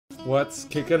What's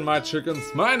kicking my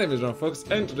chickens? My name is drawnfox,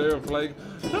 and today we're playing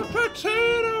the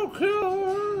Potato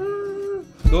Killer.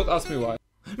 Don't ask me why.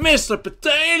 Mr.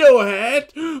 Potato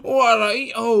Head! What are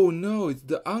you? Oh no, it's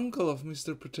the uncle of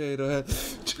Mr. Potato Head.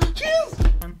 Cheers!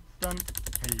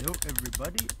 Hello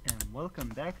everybody, and welcome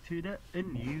back to the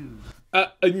news.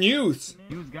 News?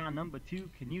 News guy number 2,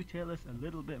 can you tell us a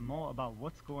little bit more about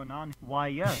what's going on? Why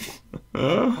yes,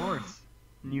 of course,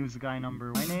 news guy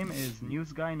number. My name is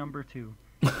news guy number 2.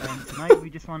 And tonight we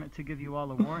just wanted to give you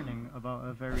all a warning about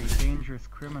a very dangerous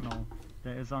criminal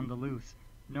that is on the loose,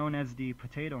 known as the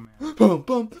Potato Man. Bum,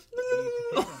 bum. The Potato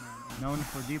Man is known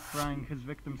for deep frying his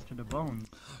victims to the bone.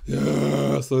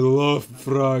 Yes, I love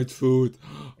fried food.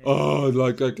 Oh,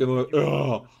 like I can like,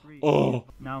 oh.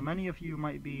 Now many of you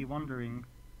might be wondering,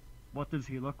 what does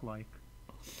he look like?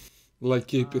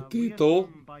 Like a We potato?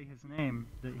 assume by his name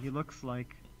that he looks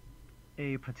like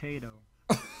a potato.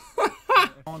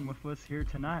 On with us here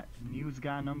tonight, news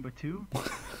guy number 2.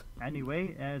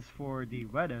 Anyway, as for the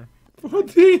weather, What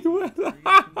do you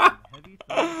heavy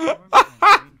thunderstorms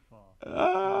and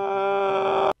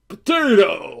rainfall.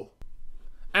 Potato!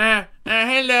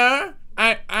 Hello?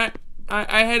 I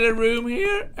had a room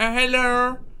here.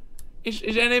 Hello?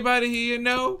 Is anybody here, you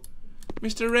know?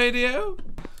 Mr. Radio?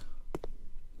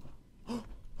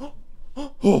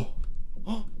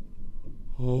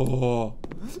 Oh,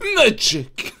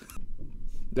 magic!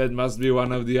 That must be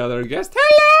one of the other guests.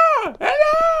 Hello!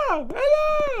 Hello!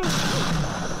 Hello!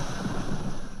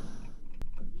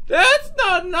 That's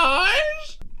not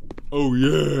nice! Oh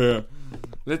yeah!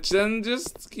 Let's then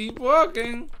just keep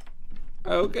walking.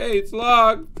 Okay, it's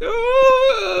locked.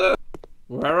 Where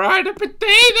are the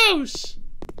potatoes?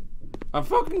 I'm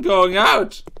fucking going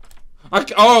out.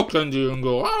 Oh, can you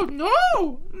go out?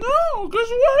 No! No! Because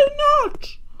why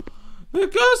not?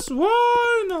 Because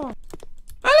why not?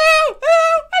 Hello!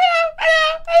 Hello! Hello!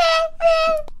 Hello! Hello!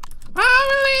 Hello! I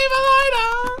will leave a light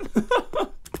on!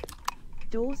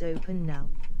 Doors open now.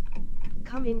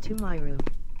 Come into my room.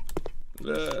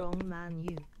 Strong man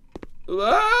you.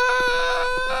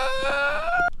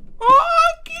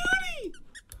 Oh, cutie!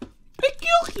 I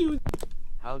kill you!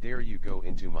 How dare you go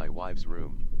into my wife's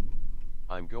room?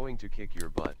 I'm going to kick your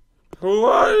butt. Who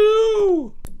are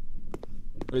you?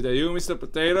 Wait, are you Mr.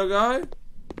 Potato Guy?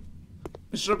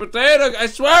 Mr. Potato Guy, I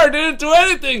swear I didn't do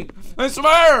anything! I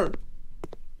swear!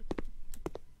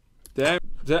 Damn,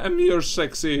 you're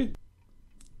sexy.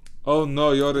 Oh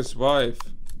no, you're his wife.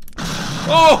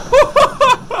 Oh!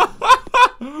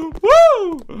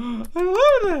 Woo! I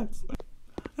love that!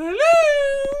 Hello!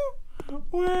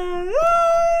 Where are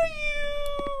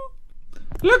you?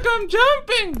 Look, I'm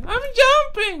jumping! I'm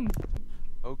jumping!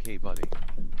 Okay, buddy.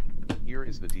 Here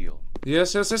is the deal.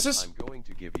 Yes. I'm going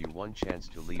to give you one chance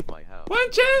to leave my house.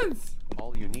 One chance!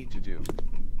 All you need to do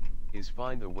is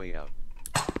find a way out.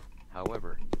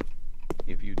 However,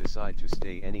 if you decide to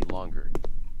stay any longer,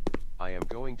 I am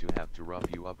going to have to rough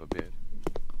you up a bit.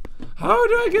 How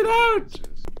do I get out?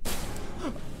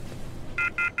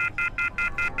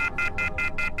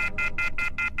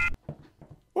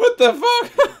 What the fuck?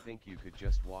 You didn't think you could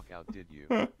just walk out, did you?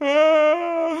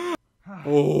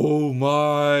 Oh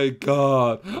my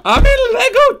god. I'm in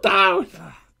Lego Town!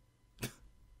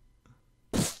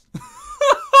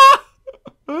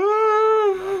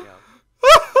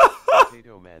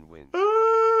 Potato Man wins.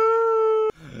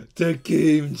 The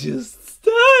game just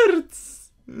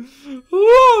starts.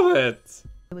 Love it.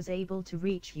 I was able to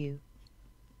reach you.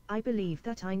 I believe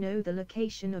that I know the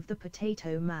location of the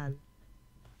Potato Man.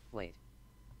 Wait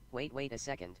a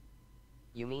second.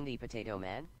 You mean the Potato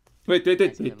Man? Wait.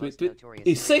 As in the most notorious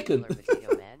A second.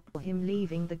 Potato Man? For him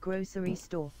leaving the grocery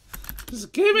store.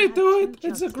 Just give me to it.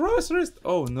 It's a grocery store.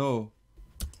 Oh no.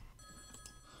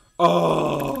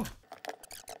 Oh.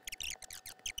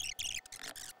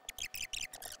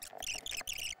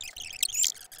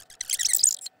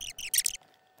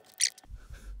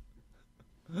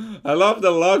 I love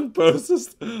the long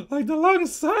pauses, like the long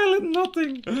silent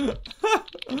nothing.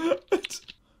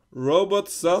 Robot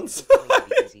sons.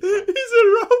 He's a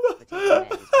robot. Potato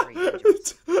Man is very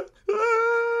dangerous.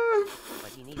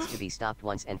 But he needs to be stopped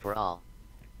once and for all.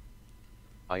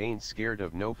 I ain't scared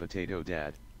of no potato,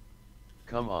 Dad.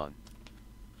 Come on.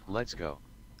 Let's go.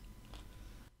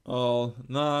 All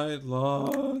night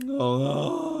long,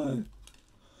 all night.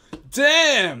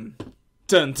 Damn!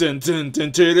 Dun dun dun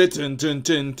dun dun dun dun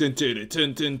dun dun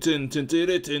dun dun dun dun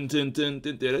dun dun dun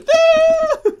dun dun.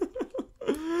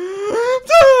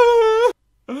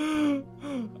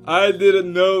 I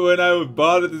didn't know when I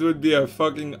bought it would be a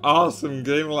fucking awesome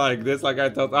game like this. Like I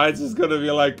thought I just gonna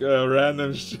be like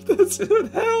random shit. That's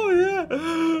it. Hell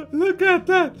yeah! Look at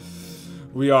that.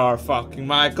 We are fucking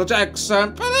Michael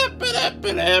Jackson.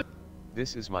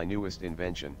 This is my newest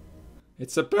invention,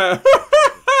 It's a pair.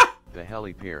 the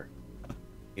heli pair.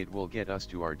 It will get us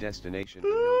to our destination in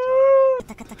no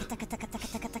time.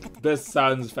 Best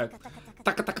sound effect.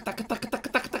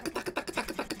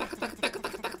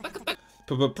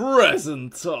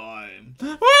 Present time.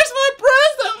 Where's my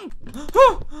present?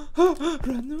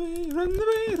 Run away, run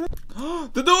away, run.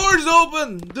 The door's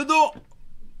open. The door.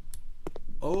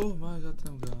 Oh my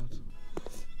goddamn god.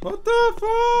 What the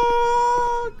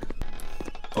fuck?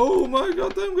 Oh my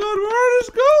goddamn god, where is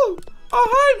it go? Oh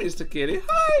hi Mr. Kitty.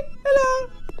 Hi. Hello.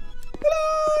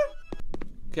 Hello.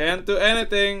 Can't do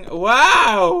anything.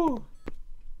 Wow.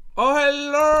 Oh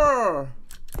hello.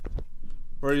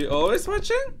 Were you always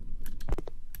watching?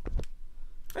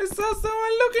 I saw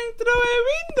someone looking through a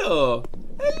window.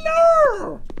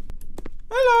 Hello.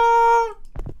 Hello.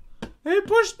 He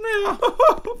pushed me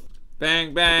off.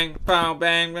 Bang, bang, pow,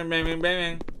 bang, bang, bang, bang,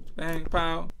 bang, bang,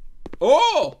 pow.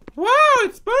 Oh, wow,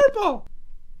 it's purple.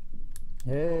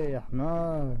 Hey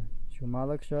أحمد شو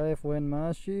مالك شايف وين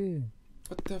ماشي؟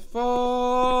 What the fuck?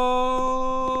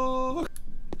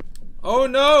 Oh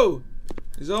no,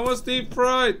 he's almost deep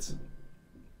fried.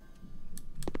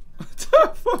 What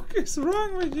the fuck is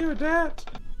wrong with you, Dad?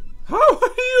 How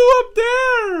are you up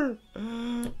there?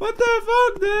 What the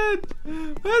fuck, Dad?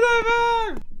 What the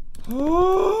fuck?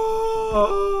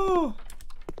 Oh,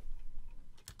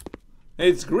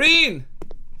 it's green.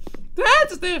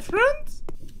 That's different.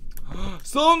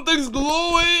 Something's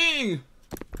glowing.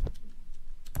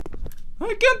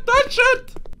 I can't touch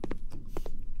it.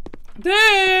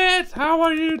 Dad, how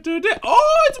are you today?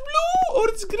 Oh, it's blue or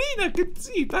it's green. I can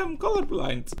see it. I'm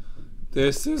colorblind.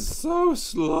 This is so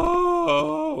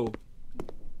slow.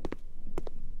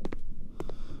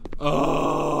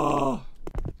 Oh.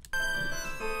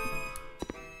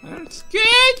 I'm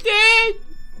scared, Dad!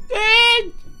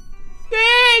 Dad!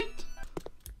 Dad!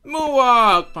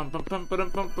 Moonwalk!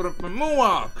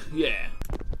 Moonwalk! Yeah!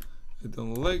 I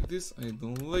don't like this, I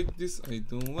don't like this, I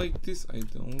don't like this, I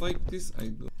don't like this, I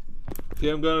don't... Okay,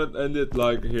 I'm gonna end it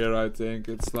like here, I think.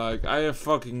 It's like, I have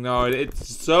fucking no idea.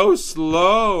 It's so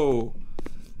slow!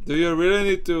 Do you really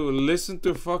need to listen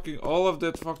to fucking all of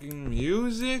that fucking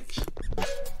music?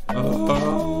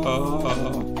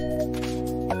 Oh.